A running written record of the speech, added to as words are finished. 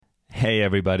Hey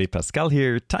everybody, Pascal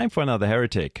here. Time for another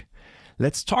heretic.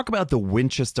 Let's talk about the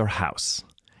Winchester House.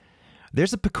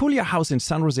 There's a peculiar house in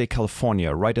San Jose,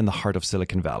 California, right in the heart of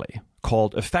Silicon Valley,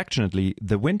 called affectionately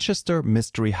the Winchester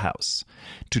Mystery House.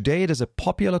 Today it is a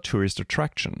popular tourist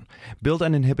attraction, built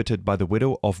and inhabited by the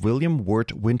widow of William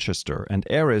Wirt Winchester and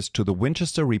heiress to the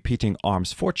Winchester repeating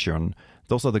arms fortune.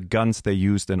 Those are the guns they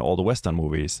used in all the Western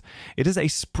movies. It is a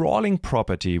sprawling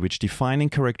property which defining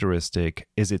characteristic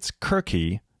is its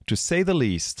quirky, to say the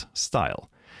least, style.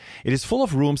 It is full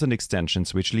of rooms and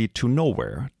extensions which lead to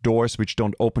nowhere, doors which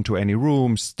don't open to any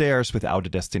room, stairs without a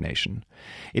destination.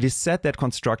 It is said that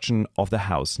construction of the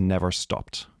house never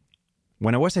stopped.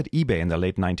 When I was at eBay in the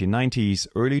late 1990s,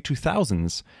 early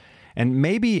 2000s, and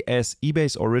maybe as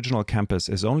eBay's original campus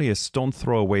is only a stone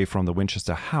throw away from the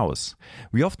Winchester House,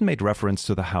 we often made reference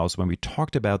to the house when we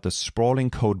talked about the sprawling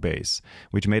code base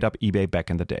which made up eBay back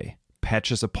in the day.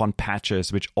 Patches upon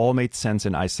patches which all made sense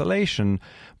in isolation,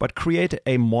 but created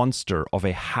a monster of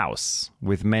a house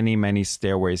with many, many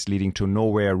stairways leading to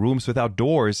nowhere, rooms without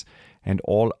doors, and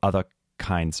all other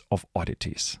kinds of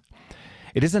oddities.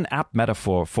 It is an apt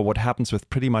metaphor for what happens with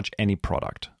pretty much any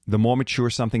product. The more mature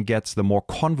something gets, the more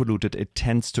convoluted it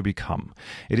tends to become.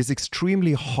 It is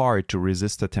extremely hard to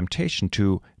resist the temptation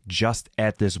to just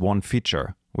add this one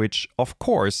feature, which, of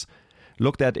course,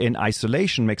 looked at in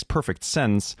isolation makes perfect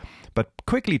sense, but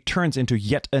quickly turns into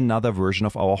yet another version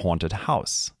of our haunted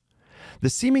house. The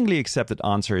seemingly accepted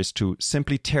answer is to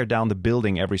simply tear down the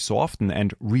building every so often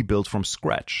and rebuild from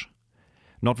scratch.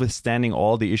 Notwithstanding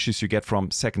all the issues you get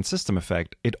from second system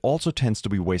effect, it also tends to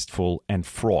be wasteful and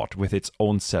fraught with its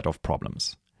own set of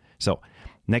problems. So,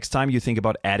 next time you think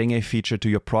about adding a feature to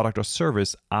your product or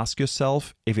service, ask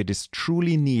yourself if it is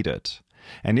truly needed.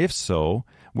 And if so,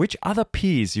 which other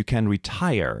piece you can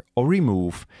retire or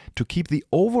remove to keep the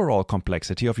overall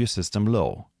complexity of your system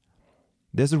low.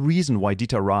 There's a reason why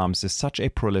Dieter Rams is such a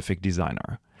prolific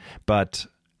designer, but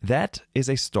that is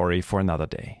a story for another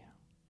day.